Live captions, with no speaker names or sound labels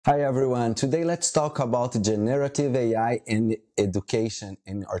Hi everyone, today let's talk about generative AI and education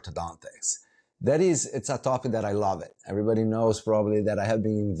in orthodontics. It's a topic that I love it. Everybody knows probably that I have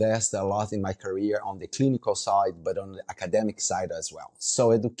been invested a lot in my career on the clinical side, but on the academic side as well.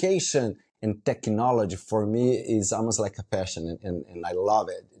 So education and technology for me is almost like a passion and I love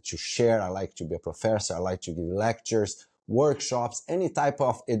it to share. I like to be a professor. I like to give lectures, workshops, any type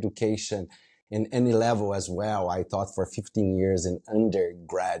of education in any level as well. I taught for 15 years in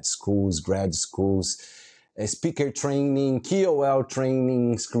undergrad schools, grad schools, speaker training, KOL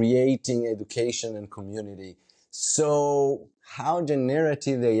trainings, creating education and community. So how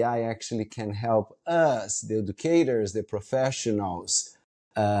generative AI actually can help us, the educators, the professionals,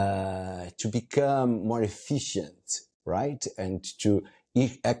 to become more efficient, right? And to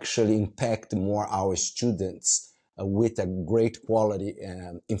actually impact more our students with a great quality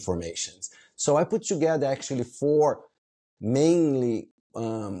information. So I put together actually four mainly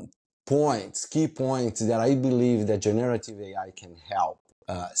key points that I believe that generative AI can help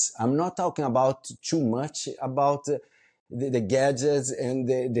us. I'm not talking about too much about the gadgets and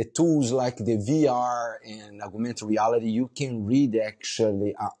the tools like the VR and augmented reality. You can read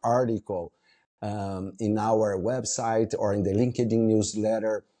actually an article in our website or in the LinkedIn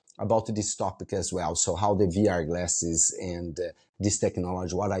newsletter about this topic as well. So how the VR glasses and this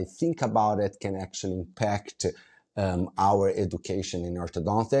technology, what I think about it can actually impact our education in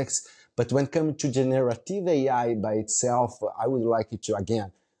orthodontics. But when it comes to generative AI by itself, I would like you to,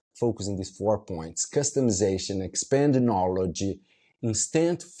 again, focus on these 4 points: customization, expand knowledge,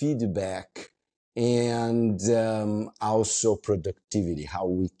 instant feedback, and also productivity, how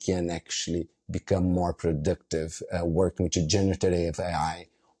we can actually become more productive working with generative AI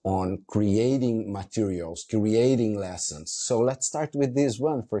on creating materials, creating lessons. So let's start with this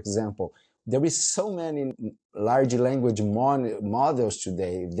one. For example, there is so many large language models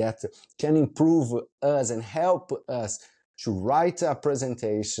today that can improve us and help us to write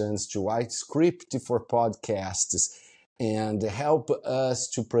presentations, to write script for podcasts, and help us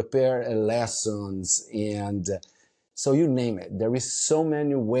to prepare lessons. And so you name it. There is so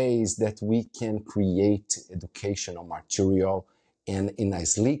many ways that we can create educational material and in a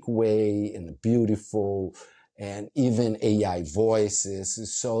sleek way, in a beautiful, and even AI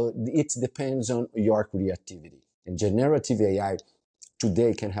voices. So it depends on your creativity. And generative AI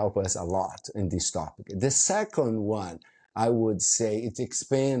today can help us a lot in this topic. The second one, I would say, it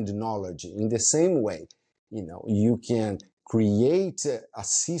expand knowledge in the same way. You can create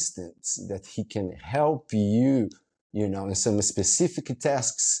assistants that he can help you, in some specific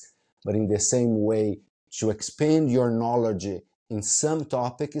tasks, but in the same way to expand your knowledge in some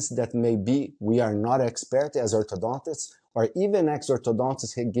topics that maybe we are not expert as orthodontists, or even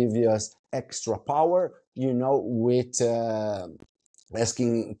ex-orthodontists who give us extra power, with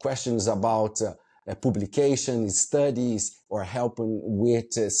asking questions about publications, studies, or helping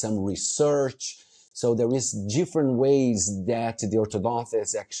with some research. So there is different ways that the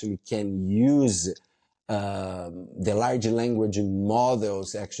orthodontists actually can use the large language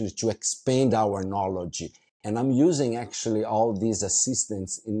models actually to expand our knowledge. And I'm using actually all these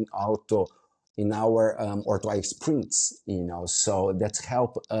assistants in our Ortho.i sprints, so that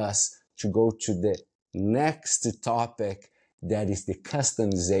help us to go to the next topic, that is the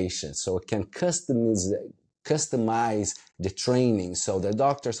customization. So it can customize the training. So the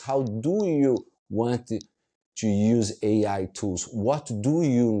doctors, how do you want to use AI tools? What do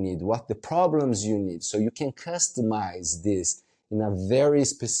you need? What the problems you need? So you can customize this in a very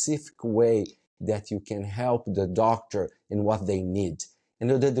specific way that you can help the doctor in what they need.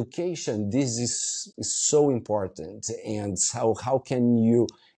 And with education, this is so important. And how can you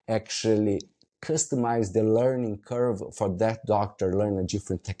actually customize the learning curve for that doctor, learn a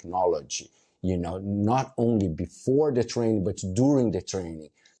different technology, not only before the training, but during the training.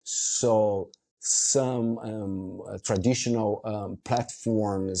 So some traditional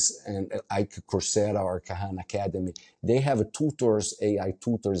platforms and like Coursera or Khan Academy, they have tutors, AI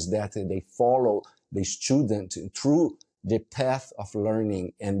tutors, that they follow the student through the path of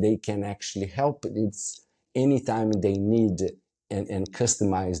learning, and they can actually help it anytime they need and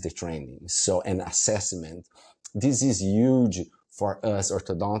customize the training. So an assessment. This is huge for us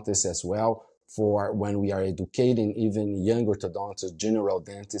orthodontists as well, for when we are educating even young orthodontists, general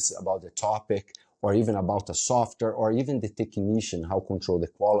dentists about the topic, or even about the software, or even the technician, how control the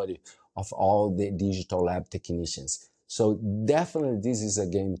quality of all the digital lab technicians. So definitely this is a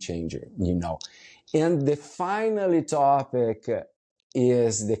game changer, And the final topic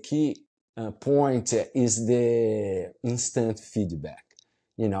is the key point is the instant feedback.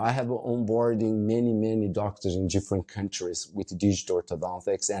 I have onboarding many doctors in different countries with digital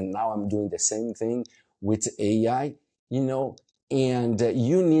orthodontics, and now I'm doing the same thing with AI, and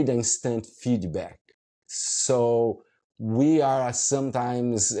you need instant feedback. So we are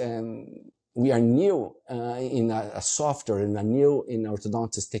sometimes, we are new in a software, and a new in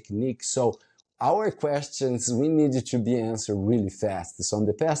orthodontist technique. So our questions, we needed to be answered really fast. So in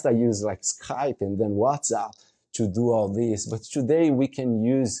the past, I used like Skype and then WhatsApp to do all this. But today we can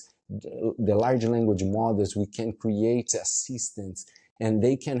use the large language models. We can create assistants, and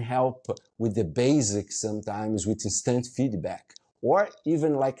they can help with the basics sometimes with instant feedback. Or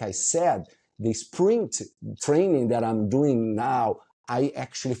even, like I said, the sprint training that I'm doing now, I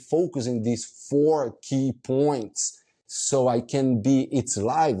actually focus on these 4 key points. So I can be, it's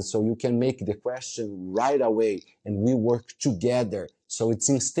live, so you can make the question right away, and we work together. So it's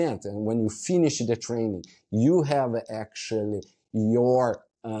instant. And when you finish the training, you have actually your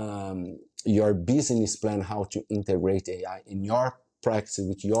business plan, how to integrate AI in your practice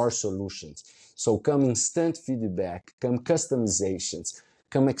with your solutions. So come instant feedback, come customizations,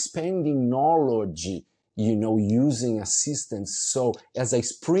 come expanding knowledge, using assistance. So as I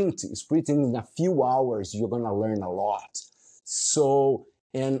sprint in a few hours, you're going to learn a lot. So,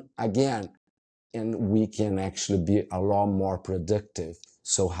 and again, and we can actually be a lot more productive.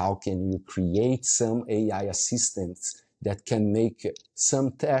 So how can you create some AI assistants that can make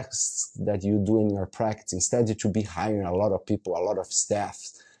some tasks that you do in your practice, instead to be hiring a lot of people, a lot of staff?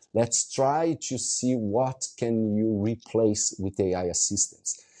 Let's try to see what can you replace with AI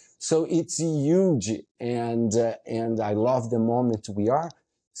assistants. So it's huge, and I love the moment we are.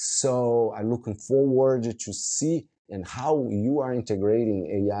 So I'm looking forward to see and how you are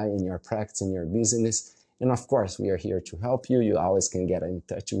integrating AI in your practice, in your business. And of course, we are here to help you. You always can get in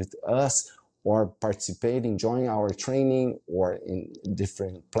touch with us or participate join our training or in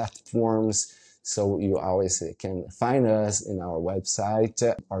different platforms. So you always can find us in our website,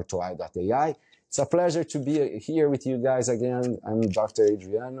 Ortho.ai. It's a pleasure to be here with you guys again. I'm Dr.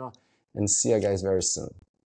 Adriano, and see you guys very soon.